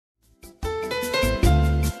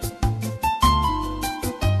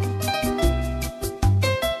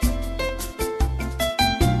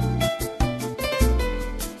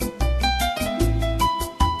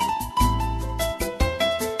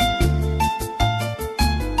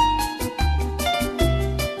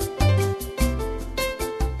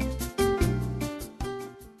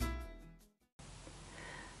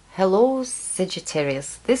Hello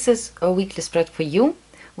Sagittarius, this is a weekly spread for you,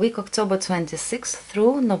 week October 26th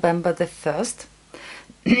through November the 1st.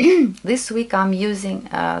 This week I'm using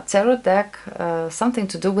a tarot deck, something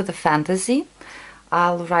to do with the fantasy.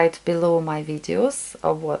 I'll write below my videos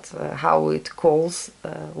of how it calls,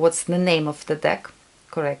 what's the name of the deck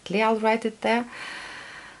correctly. I'll write it there.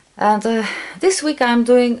 And this week I'm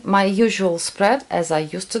doing my usual spread as I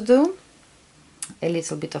used to do. A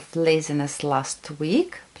little bit of laziness last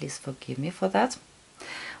week, please forgive me for that.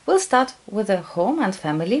 We'll start with the home and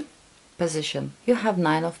family position. You have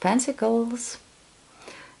 9 of Pentacles,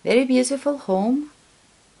 very beautiful home,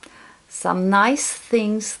 some nice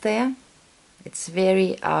things there. It's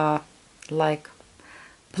very like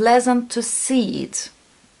pleasant to see it.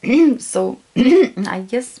 So I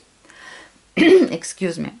guess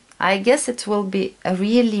excuse me, I guess it will be a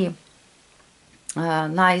really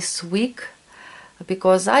nice week,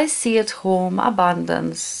 because I see at home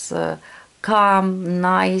abundance, calm,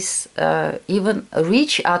 nice, even a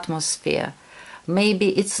rich atmosphere. Maybe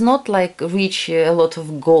it's not like rich, a lot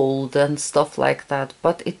of gold and stuff like that,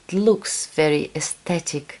 but it looks very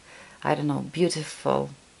aesthetic, I don't know,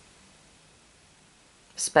 beautiful,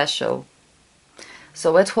 special.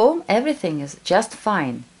 So at home everything is just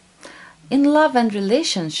fine. In love and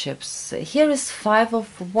relationships, here is 5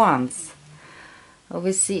 of Wands.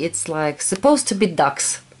 We see it's like supposed to be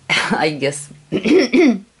ducks, I guess.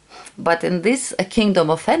 But in this kingdom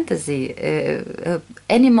of fantasy,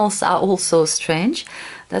 animals are also strange.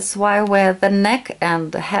 That's why where the neck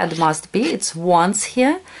and the head must be, it's wands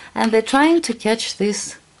here, and they're trying to catch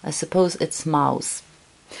this, I suppose it's mouse.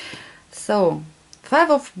 So 5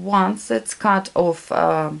 of Wands, it's card of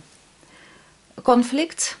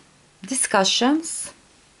conflict, discussions,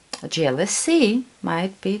 jealousy,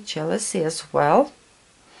 might be jealousy as well.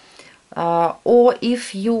 Or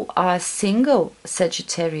if you are single,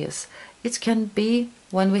 Sagittarius, it can be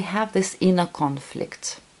when we have this inner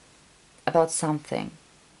conflict about something.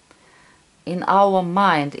 In our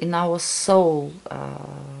mind, in our soul,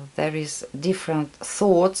 there is different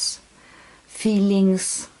thoughts,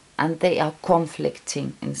 feelings, and they are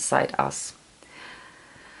conflicting inside us.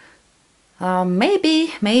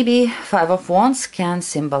 Maybe 5 of Wands can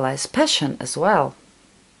symbolize passion as well.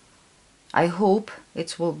 I hope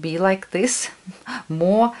it will be like this,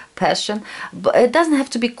 more passion, but it doesn't have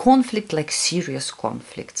to be conflict, like serious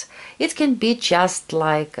conflict. It can be just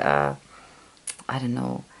like, I don't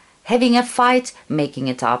know, having a fight, making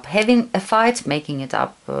it up, having a fight, making it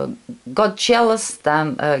up, got jealous,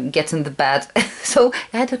 then get in the bed. So,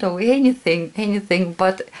 I don't know, anything,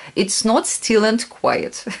 but it's not still and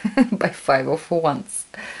quiet by 5 of Wands.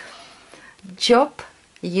 Job,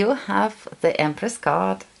 you have the Empress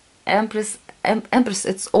card. Empress,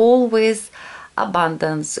 it's always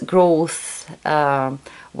abundance, growth,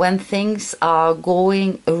 when things are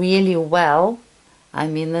going really well. I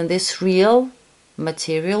mean, in this real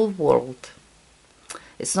material world.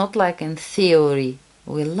 It's not like in theory.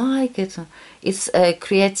 We like it. It's a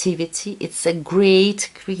creativity. It's a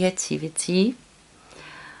great creativity.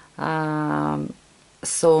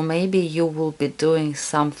 So maybe you will be doing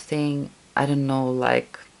something, I don't know,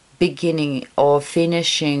 like beginning or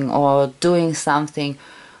finishing or doing something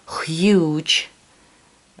huge,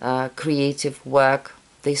 creative work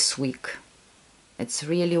this week. It's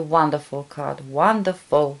really wonderful card,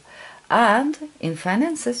 wonderful. And in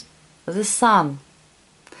finances, the sun,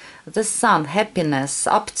 happiness,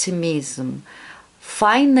 optimism.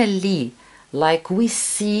 Finally, like we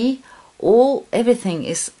see, everything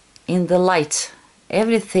is in the light,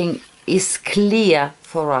 everything is clear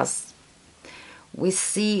for us. We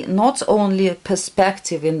see not only a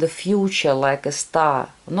perspective in the future like a star,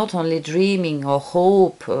 not only dreaming or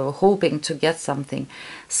hoping to get something.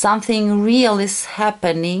 Something real is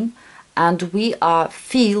happening, and we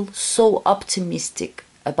feel so optimistic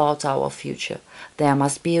about our future. There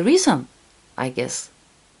must be a reason, I guess.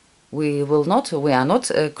 We are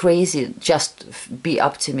not crazy, just be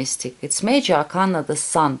optimistic. It's major arcana, the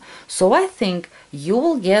sun. So I think you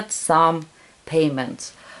will get some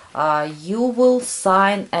payments. You will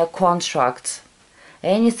sign a contract.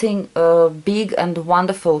 Anything big and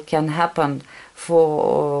wonderful can happen.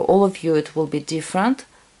 For all of you it will be different,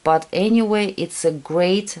 but anyway, it's a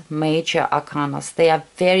great major arcanas. They are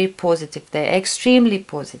very positive. They are extremely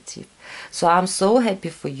positive. So I'm so happy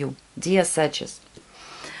for you, dear Sagittarius.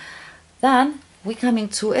 Then we're coming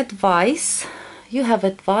to advice. You have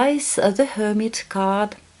advice, the Hermit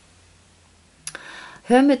card.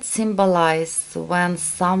 Hermit symbolizes when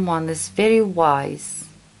someone is very wise.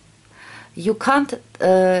 You can't,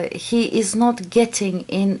 he is not getting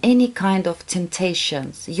in any kind of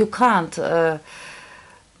temptations. You can't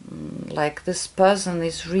like this person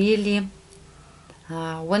is really,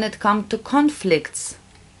 when it comes to conflicts,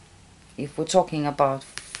 if we're talking about,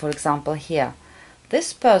 for example, here,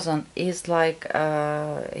 this person is like,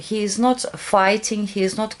 he is not fighting, he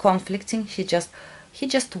is not conflicting, he just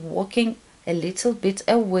walking a little bit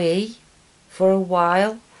away for a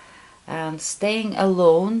while and staying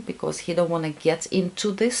alone because he don't want to get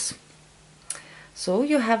into this. So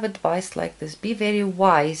you have advice like this: be very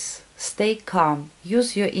wise, stay calm,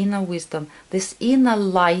 use your inner wisdom. This inner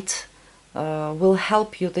light will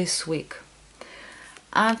help you this week.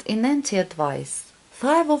 And in anti-advice,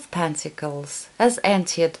 Five of Pentacles as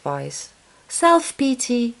anti-advice: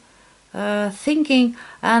 self-pity, thinking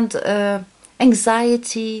and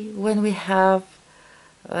anxiety when we have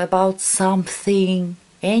about something,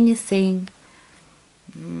 anything.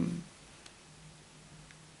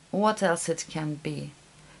 What else it can be?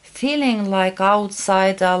 Feeling like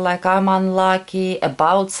outsider, like I'm unlucky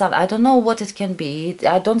about something. I don't know what it can be.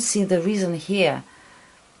 I don't see the reason here.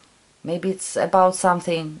 Maybe it's about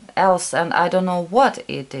something else and I don't know what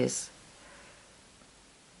it is.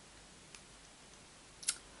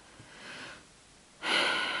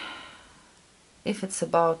 If it's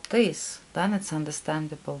about this, then it's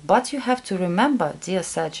understandable. But you have to remember, dear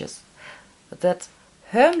Sagittarius, that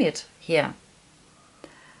Hermit here,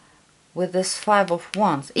 with this Five of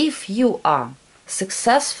Wands, if you are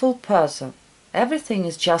successful person, everything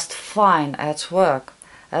is just fine at work,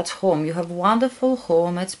 at home, you have a wonderful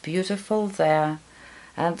home, it's beautiful there,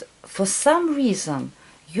 and for some reason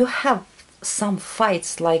you have some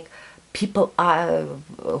fights, like people are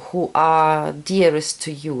who are dearest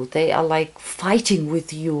to you, they are like fighting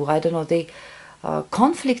with you, I don't know, they are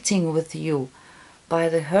conflicting with you. By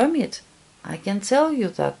the Hermit, I can tell you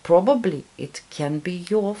that probably it can be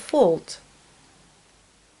your fault.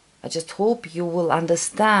 I just hope you will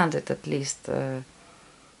understand it at least.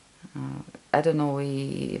 I don't know,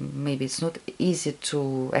 maybe it's not easy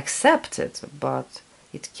to accept it, but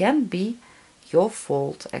it can be your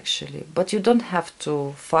fault actually. But you don't have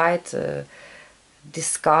to fight,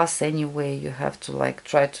 discuss anyway. You have to like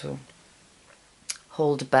try to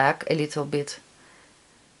hold back a little bit.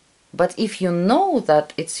 But if you know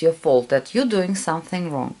that it's your fault, that you're doing something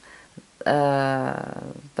wrong,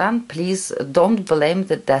 then please don't blame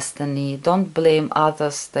the destiny, don't blame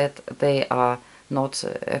others that they are not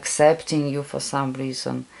accepting you for some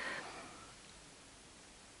reason.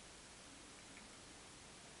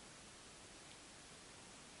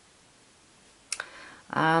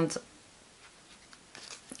 And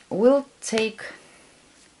we'll pick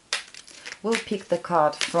the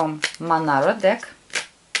card from Manara deck,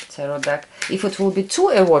 tarot deck. If it will be too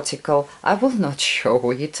erotical, I will not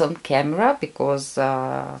show it on camera because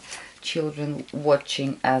children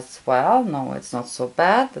watching as well. No, it's not so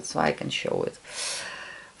bad, that's why I can show it.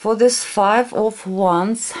 For this Five of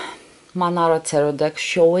Wands Manara tarot deck,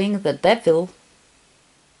 showing the Devil.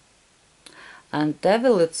 And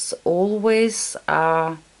Devil, it's always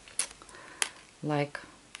like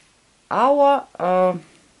our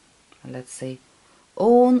let's say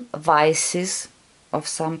own vices of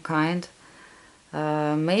some kind,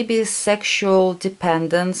 maybe sexual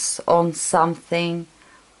dependence on something,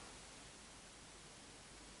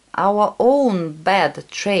 our own bad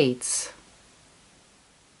traits.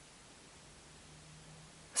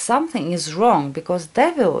 Something is wrong because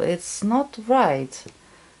Devil, it's not right,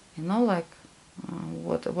 you know, like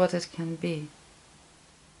what it can be.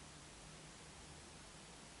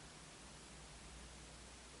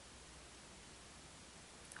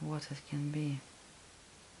 What it can be.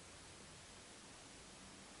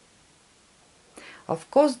 Of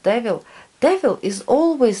course, devil is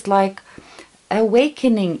always like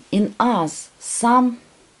awakening in us some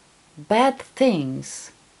bad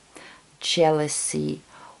things. Jealousy,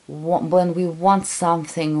 when we want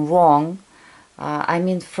something wrong. I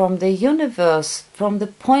mean, from the universe, from the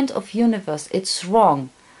point of universe, it's wrong.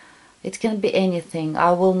 It can be anything.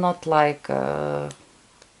 I will not like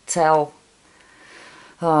tell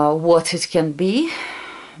what it can be,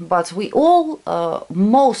 but we all,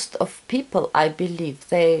 most of people, I believe,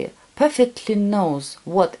 they perfectly knows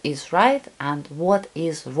what is right and what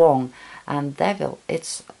is wrong, and devil,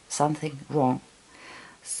 it's something wrong.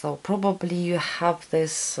 So probably you have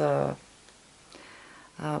this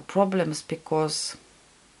problems because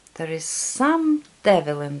there is some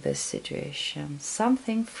devil in this situation,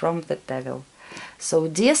 something from the devil. So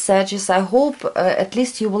dear Sagittarius, I hope at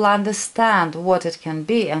least you will understand what it can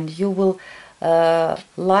be, and you will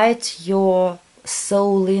light your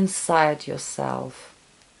soul inside yourself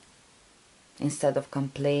instead of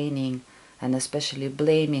complaining and especially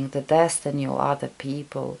blaming the destiny or other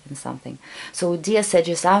people in something. So dear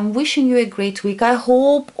Sagittarius, I'm wishing you a great week. I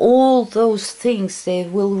hope all those things, they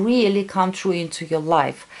will really come true into your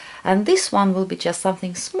life, and this one will be just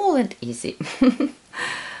something small and easy.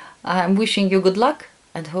 I'm wishing you good luck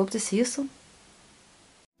and hope to see you soon.